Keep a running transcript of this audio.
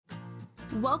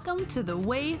Welcome to The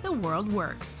Way the World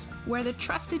Works, where the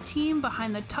trusted team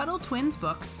behind the Tuttle Twins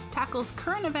books tackles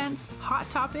current events, hot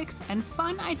topics, and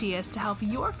fun ideas to help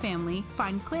your family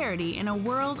find clarity in a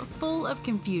world full of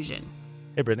confusion.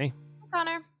 Hey, Brittany.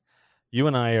 Connor. You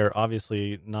and I are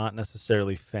obviously not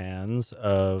necessarily fans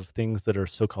of things that are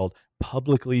so-called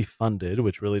publicly funded,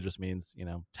 which really just means,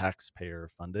 taxpayer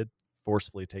funded,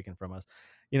 forcefully taken from us.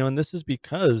 And this is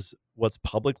because what's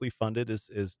publicly funded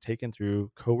is taken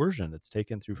through coercion. It's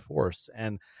taken through force.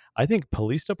 And I think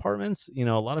police departments, a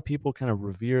lot of people kind of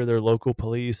revere their local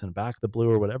police and back the blue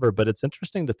or whatever, but it's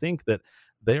interesting to think that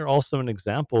they are also an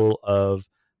example of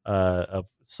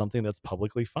something that's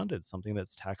publicly funded, something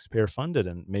that's taxpayer funded,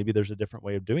 and maybe there's a different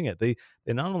way of doing it. They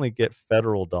not only get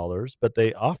federal dollars, but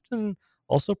they often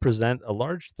also present a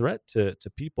large threat to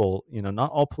people.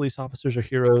 Not all police officers are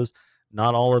heroes.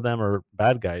 Not all of them are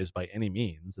bad guys by any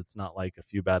means. It's not like a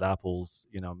few bad apples,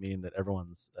 mean that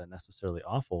everyone's necessarily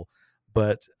awful.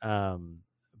 But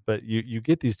you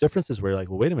get these differences where you're like,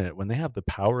 well, wait a minute. When they have the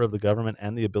power of the government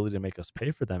and the ability to make us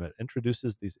pay for them, it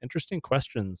introduces these interesting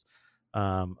questions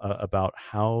about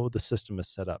how the system is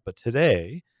set up. But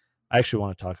today, I actually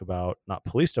want to talk about not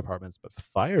police departments, but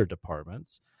fire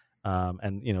departments.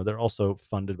 And they're also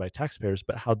funded by taxpayers,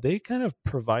 but how they kind of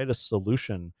provide a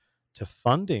solution to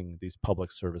funding these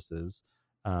public services.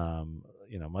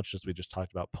 Much as we just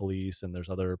talked about police, and there's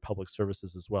other public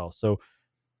services as well. So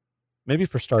maybe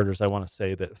for starters, I want to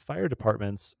say that fire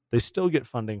departments, they still get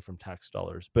funding from tax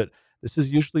dollars, but this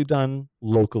is usually done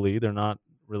locally. They're not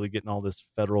really getting all this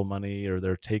federal money, or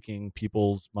they're taking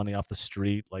people's money off the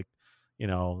street. Like,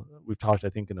 we've talked, I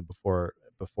think, in the before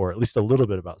at least a little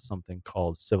bit about something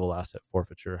called civil asset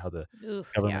forfeiture, how the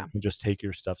government can just take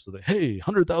your stuff. So that, hey,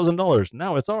 $100,000,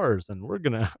 now it's ours, and we're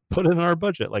going to put it in our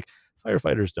budget. Like,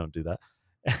 firefighters don't do that.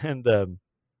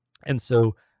 And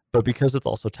so, but because it's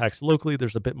also taxed locally,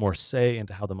 there's a bit more say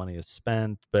into how the money is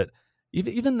spent. But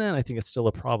even then, I think it's still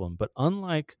a problem. But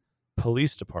unlike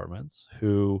police departments,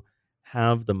 who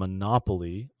have the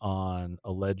monopoly on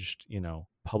alleged,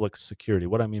 public security.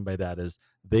 What I mean by that is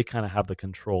they kind of have the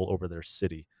control over their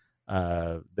city.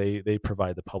 They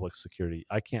provide the public security.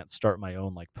 I can't start my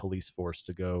own like police force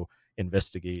to go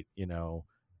investigate,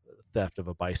 theft of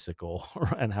a bicycle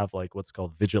and have like what's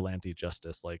called vigilante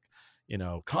justice, like,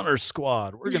 Connor's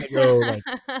squad, we're going to go like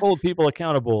hold people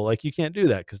accountable. Like, you can't do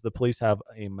that because the police have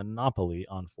a monopoly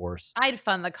on force. I'd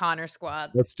fund the Connor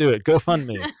squad. Let's do it. Go fund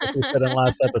me, like we said in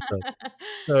last episode.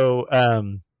 So,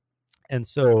 and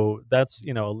so that's,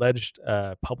 alleged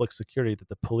public security that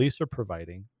the police are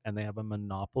providing, and they have a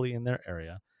monopoly in their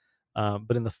area.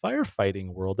 But in the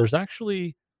firefighting world, there's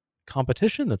actually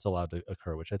competition that's allowed to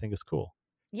occur, which I think is cool.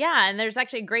 Yeah, and there's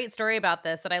actually a great story about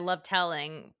this that I love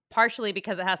telling, partially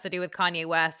because it has to do with Kanye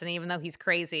West, and even though he's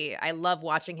crazy, I love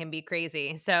watching him be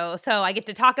crazy. So I get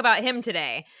to talk about him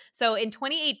today. So in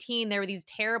 2018, there were these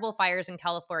terrible fires in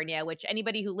California, which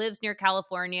anybody who lives near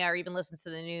California or even listens to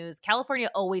the news, California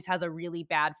always has a really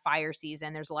bad fire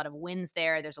season. There's a lot of winds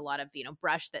there. There's a lot of,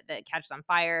 brush that catches on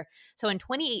fire. So in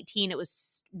 2018, it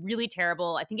was really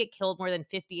terrible. I think it killed more than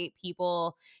 58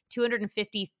 people.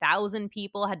 250,000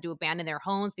 people had to abandon their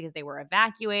homes because they were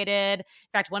evacuated.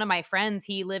 In fact, one of my friends,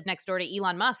 he lived next door to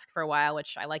Elon Musk for a while,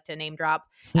 which I like to name drop.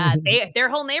 Their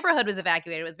whole neighborhood was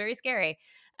evacuated. It was very scary.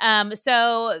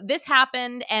 So this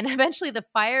happened, and eventually the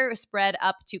fire spread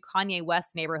up to Kanye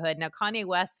West's neighborhood. Now, Kanye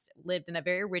West lived in a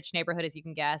very rich neighborhood, as you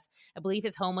can guess. I believe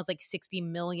his home was like $60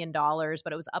 million,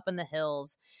 but it was up in the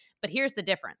hills. But here's the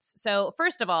difference. So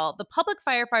first of all, the public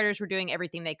firefighters were doing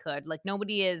everything they could. Like,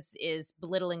 nobody is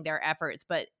belittling their efforts,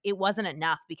 but it wasn't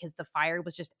enough because the fire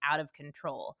was just out of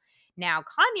control. Now,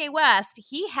 Kanye West,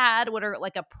 he had what are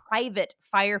like a private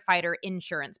firefighter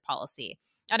insurance policy.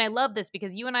 And I love this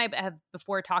because you and I have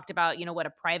before talked about, what a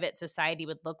private society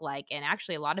would look like. And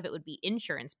actually, a lot of it would be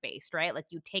insurance based, right? Like,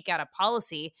 you take out a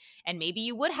policy and maybe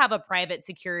you would have a private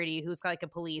security who's like a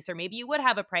police, or maybe you would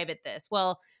have a private this.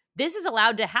 Well, this is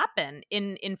allowed to happen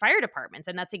in fire departments.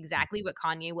 And that's exactly what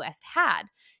Kanye West had.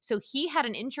 So he had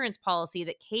an insurance policy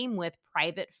that came with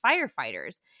private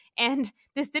firefighters. And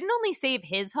this didn't only save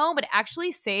his home, but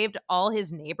actually saved all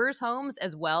his neighbors' homes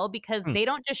as well, because they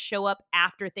don't just show up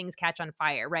after things catch on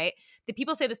fire, right? The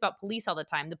people say this about police all the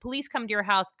time. The police come to your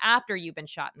house after you've been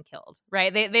shot and killed,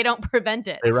 right? They don't prevent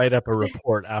it. They write up a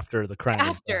report after the crime.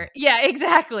 Yeah,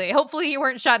 exactly. Hopefully you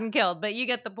weren't shot and killed, but you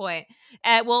get the point.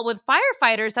 Well, with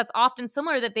firefighters, that's often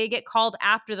similar, that they get called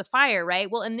after the fire,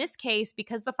 right? Well, in this case,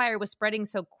 because the fire was spreading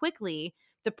so quickly,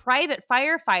 the private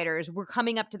firefighters were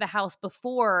coming up to the house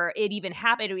before it even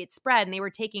happened, it spread, and they were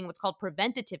taking what's called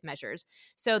preventative measures.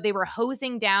 So they were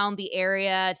hosing down the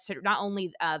area to not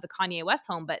only the Kanye West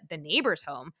home, but the neighbor's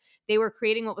home. They were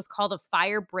creating what was called a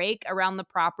fire break around the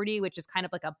property, which is kind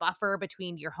of like a buffer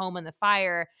between your home and the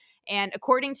fire. And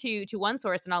according to one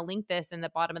source, and I'll link this in the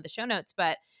bottom of the show notes,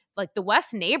 but like the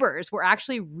West neighbors were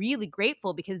actually really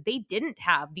grateful because they didn't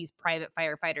have these private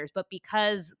firefighters. But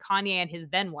because Kanye and his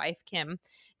then wife, Kim,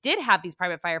 did have these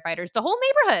private firefighters, the whole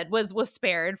neighborhood was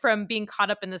spared from being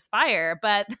caught up in this fire.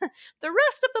 But the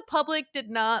rest of the public did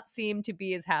not seem to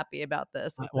be as happy about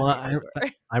this as the Well, neighbors were.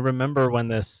 I remember when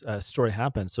this story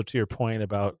happened. So to your point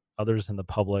about others in the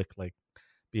public like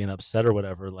being upset or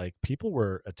whatever, like people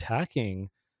were attacking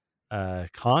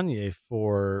Kanye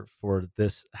for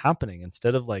this happening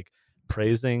instead of like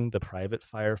praising the private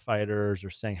firefighters or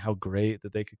saying how great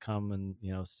that they could come and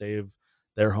save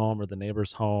their home or the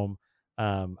neighbor's home.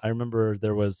 I remember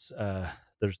there's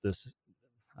this,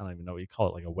 I don't even know what you call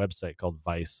it, like a website called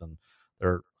Vice, and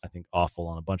they're, I think, awful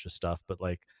on a bunch of stuff. But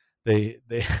like they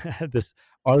had this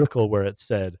article where it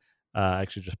said, I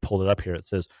actually just pulled it up here. It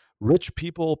says, "Rich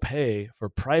people pay for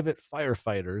private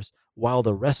firefighters while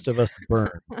the rest of us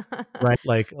burn." Right?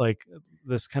 Like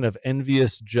this kind of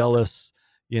envious, jealous,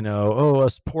 oh,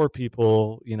 us poor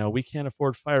people, we can't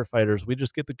afford firefighters. We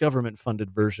just get the government funded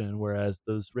version, whereas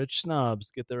those rich snobs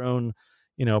get their own,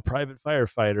 private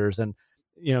firefighters. And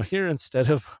here, instead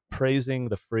of praising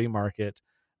the free market,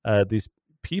 these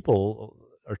people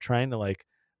are trying to like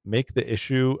make the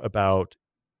issue about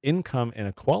income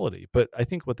inequality. But I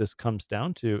think what this comes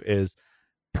down to is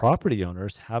property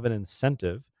owners have an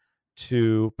incentive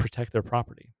to protect their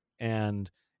property.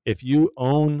 And if you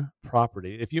own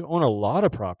property, if you own a lot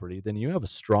of property, then you have a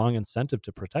strong incentive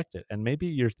to protect it. And maybe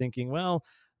you're thinking, well,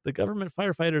 the government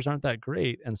firefighters aren't that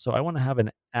great, and so I want to have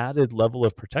an added level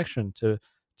of protection to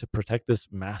protect this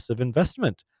massive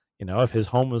investment. If his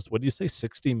home was, what do you say,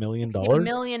 $60 million, $60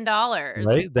 million.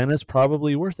 right? Then it's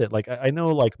probably worth it. Like I know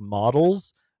like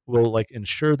models will like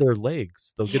insure their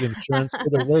legs. They'll get insurance for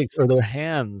their legs or their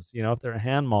hands, if they're a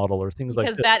hand model or things like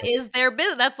Because this. that is their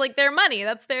business. That's like their money.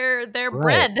 That's their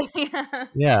Right. bread. Yeah.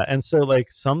 Yeah. And so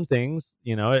like some things,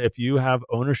 if you have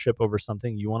ownership over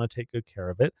something, you want to take good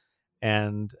care of it.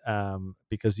 And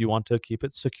because you want to keep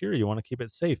it secure, you want to keep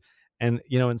it safe. And,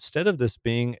 instead of this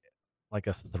being like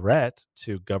a threat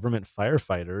to government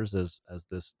firefighters, as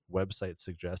this website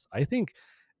suggests, I think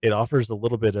it offers a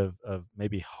little bit of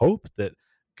maybe hope that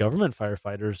government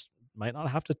firefighters might not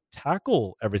have to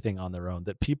tackle everything on their own,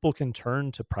 that people can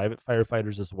turn to private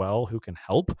firefighters as well who can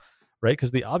help, right?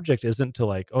 Because the object isn't to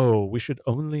like, oh, we should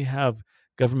only have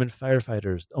government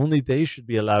firefighters, only they should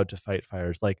be allowed to fight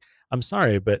fires. Like, I'm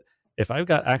sorry, but if I've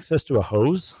got access to a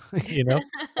hose,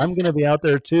 I'm going to be out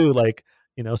there too, like,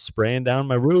 spraying down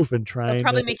my roof and They'll trying to.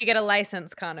 probably make you get a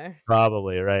license, Connor.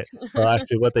 Probably, right. Well,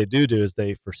 actually, what they do is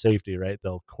they, for safety, right,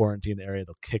 they'll quarantine the area,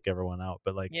 they'll kick everyone out.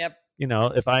 But like, Yep.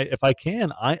 if I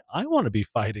can, I want to be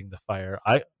fighting the fire,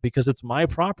 because it's my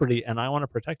property and I want to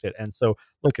protect it. And so,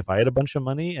 look, if I had a bunch of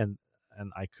money and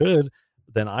I could,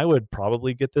 then I would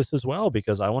probably get this as well,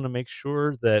 because I want to make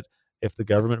sure that if the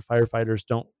government firefighters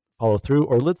don't follow through,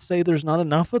 or let's say there's not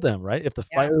enough of them, right? If the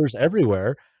Yeah. fire's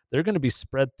everywhere, they're going to be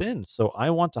spread thin. So I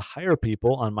want to hire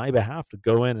people on my behalf to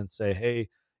go in and say, hey,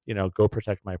 go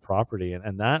protect my property.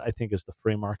 And that, I think, is the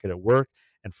free market at work.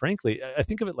 And frankly, I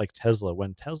think of it like Tesla.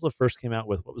 When Tesla first came out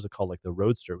with, what was it called? Like the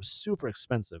Roadster. It was super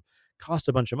expensive, cost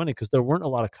a bunch of money because there weren't a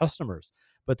lot of customers.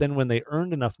 But then when they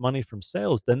earned enough money from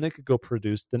sales, then they could go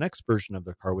produce the next version of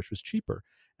their car, which was cheaper.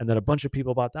 And then a bunch of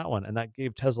people bought that one. And that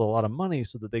gave Tesla a lot of money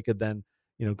so that they could then,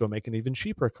 go make an even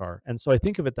cheaper car. And so I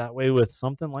think of it that way with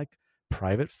something like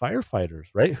private firefighters,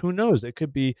 right? Who knows?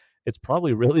 It's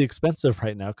probably really expensive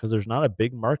right now because there's not a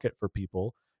big market for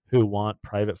people who want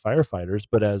private firefighters.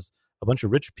 But as a bunch of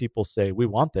rich people say, we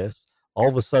want this, all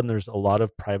of a sudden there's a lot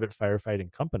of private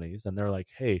firefighting companies, and they're like,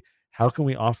 hey, how can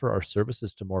we offer our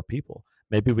services to more people?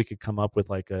 Maybe we could come up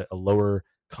with like a lower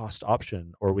cost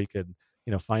option, or we could,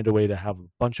 find a way to have a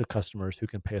bunch of customers who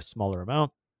can pay a smaller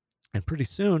amount. And pretty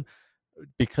soon,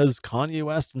 because Kanye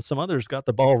West and some others got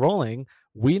the ball rolling,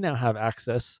 we now have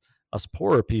access, us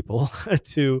poorer people,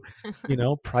 to,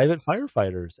 private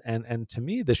firefighters. And to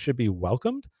me, this should be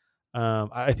welcomed.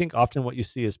 I think often what you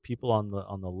see is people on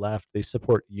the left, they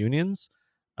support unions,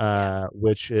 Yes.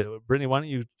 which Brittany, why don't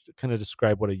you kind of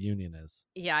describe what a union is?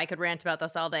 Yeah, I could rant about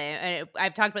this all day.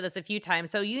 I've talked about this a few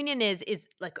times. So union is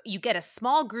like you get a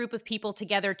small group of people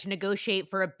together to negotiate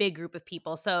for a big group of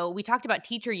people. So we talked about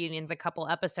teacher unions a couple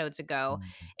episodes ago, Mhm.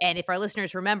 and if our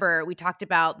listeners remember, we talked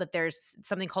about that there's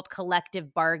something called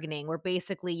collective bargaining where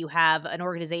basically you have an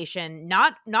organization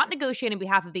not negotiating on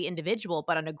behalf of the individual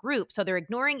but on a group. So they're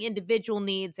ignoring individual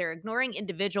needs, they're ignoring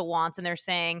individual wants, and they're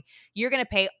saying you're going to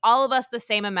pay all of us the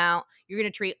same amount. You're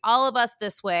going to treat all of us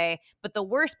this way. But the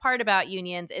worst part about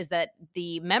unions is that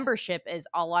the membership is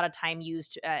a lot of time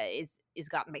used is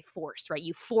gotten by force, right?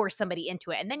 You force somebody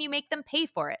into it, and then you make them pay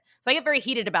for it. So I get very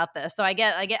heated about this. So I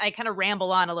kind of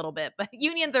ramble on a little bit, but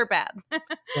unions are bad.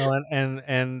 Well,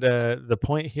 the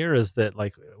point here is that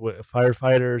like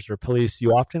firefighters or police,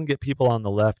 you often get people on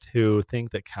the left who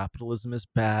think that capitalism is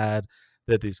bad,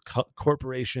 that these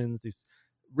corporations, these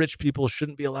rich people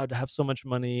shouldn't be allowed to have so much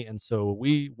money, and so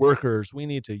we workers, we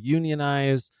need to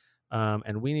unionize,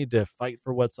 and we need to fight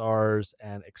for what's ours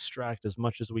and extract as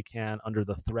much as we can under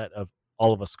the threat of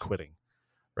all of us quitting.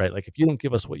 Right? Like if you don't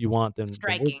give us what you want, then we're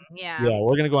Striking. Yeah. yeah,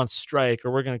 we're gonna go on strike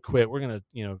or we're gonna quit. We're gonna,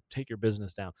 take your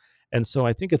business down. And so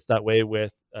I think it's that way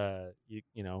with the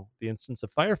instance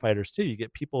of firefighters too. You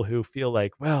get people who feel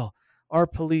like, well, our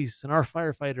police and our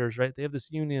firefighters, right? They have this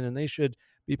union and they should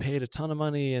be paid a ton of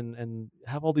money and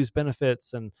have all these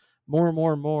benefits and more,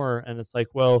 more, more. And it's like,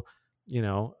 well,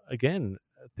 again,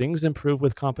 things improve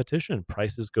with competition.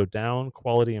 Prices go down,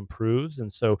 quality improves.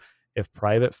 And so if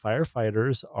private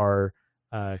firefighters are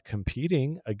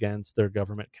competing against their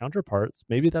government counterparts,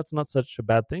 maybe that's not such a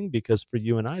bad thing because for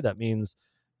you and I, that means,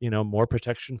 more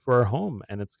protection for our home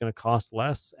and it's going to cost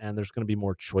less and there's going to be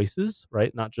more choices,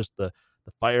 right? Not just the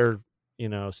fire,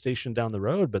 station down the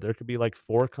road, but there could be like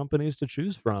four companies to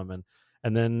choose from.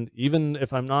 And then even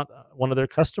if I'm not one of their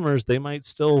customers, they might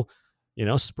still,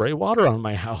 spray water on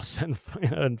my house and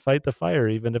fight the fire,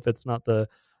 even if it's not the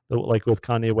like with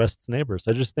Kanye West's neighbors.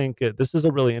 I just think this is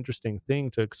a really interesting thing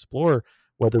to explore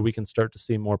whether we can start to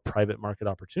see more private market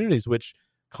opportunities, which,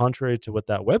 contrary to what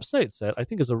that website said, I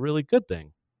think is a really good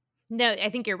thing. No, I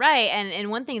think you're right. And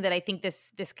one thing that I think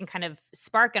this can kind of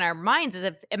spark in our minds is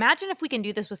if imagine if we can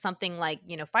do this with something like,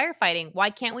 firefighting, why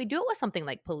can't we do it with something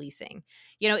like policing?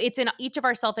 It's in each of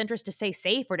our self-interest to stay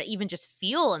safe or to even just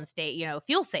feel and stay,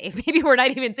 feel safe. Maybe we're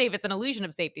not even safe. It's an illusion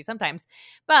of safety sometimes.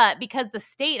 But because the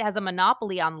state has a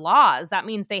monopoly on laws, that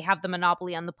means they have the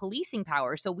monopoly on the policing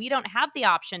power. So we don't have the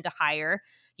option to hire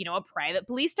a private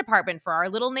police department for our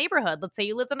little neighborhood. Let's say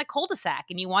you lived on a cul-de-sac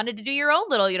and you wanted to do your own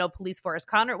little, police force.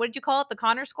 Connor, what did you call it? The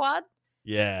Connor Squad?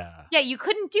 Yeah. Yeah, you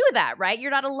couldn't do that, right? You're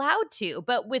not allowed to.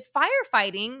 But with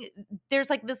firefighting, there's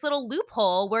like this little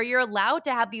loophole where you're allowed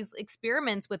to have these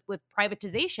experiments with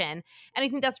privatization. And I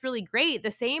think that's really great.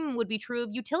 The same would be true of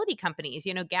utility companies,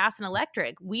 gas and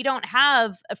electric. We don't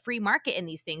have a free market in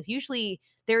these things. Usually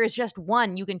there is just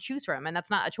one you can choose from, and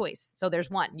that's not a choice. So there's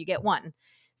one, you get one.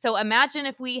 So imagine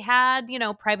if we had,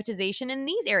 privatization in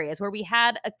these areas where we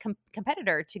had a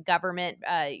competitor to government,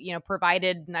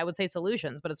 provided, and I would say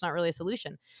solutions, but it's not really a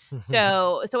solution.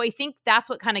 So I think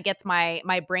that's what kind of gets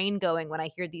my brain going when I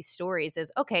hear these stories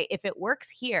is, okay, if it works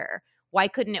here, why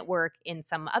couldn't it work in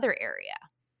some other area?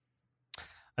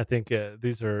 I think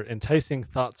these are enticing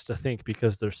thoughts to think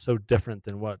because they're so different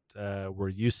than what we're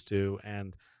used to.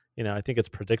 And, I think it's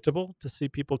predictable to see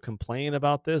people complain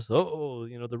about this. Oh,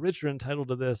 the rich are entitled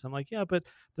to this. I'm like, yeah, but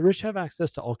the rich have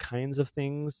access to all kinds of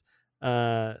things,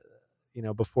 uh,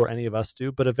 before any of us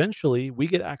do. But eventually we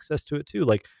get access to it too.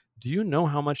 Like, do you know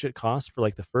how much it cost for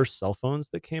like the first cell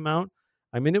phones that came out?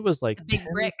 I mean, it was like The big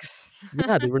tens. bricks.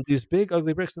 Yeah, they were these big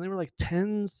ugly bricks and they were like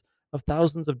tens of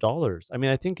thousands of dollars. I mean,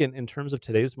 I think in terms of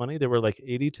today's money, they were like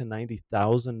 80 to Oh my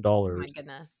 $90,000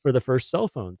 goodness. for the first cell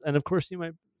phones. And of course you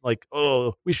might like,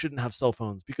 oh, we shouldn't have cell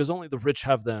phones because only the rich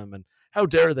have them and how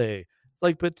dare they? It's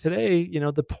like, but today,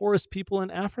 the poorest people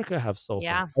in Africa have cell phones.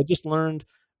 Yeah. I just learned,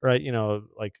 right,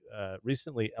 like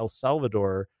recently El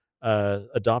Salvador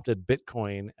adopted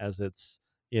Bitcoin as its,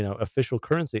 official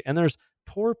currency. And there's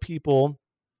poor people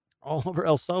all over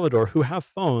El Salvador who have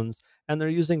phones and they're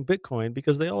using Bitcoin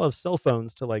because they all have cell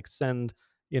phones to like send,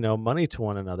 money to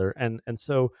one another. And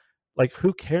so like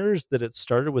who cares that it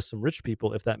started with some rich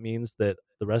people if that means that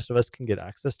the rest of us can get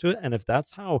access to it? And if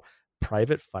that's how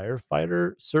private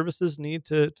firefighter services need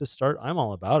to start, I'm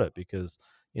all about it because,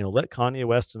 let Kanye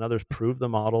West and others prove the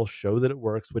model, show that it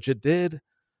works, which it did.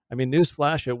 I mean,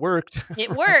 newsflash, it worked.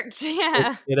 It worked. it,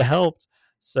 Yeah. it helped.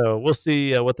 So we'll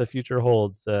see what the future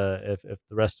holds if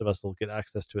the rest of us will get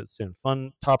access to it soon.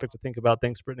 Fun topic to think about.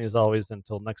 Thanks, Brittany, as always.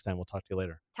 Until next time, we'll talk to you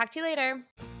later. Talk to you later.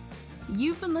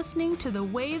 You've been listening to The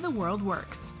Way the World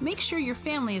Works. Make sure your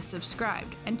family is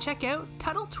subscribed and check out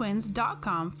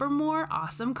TuttleTwins.com for more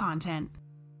awesome content.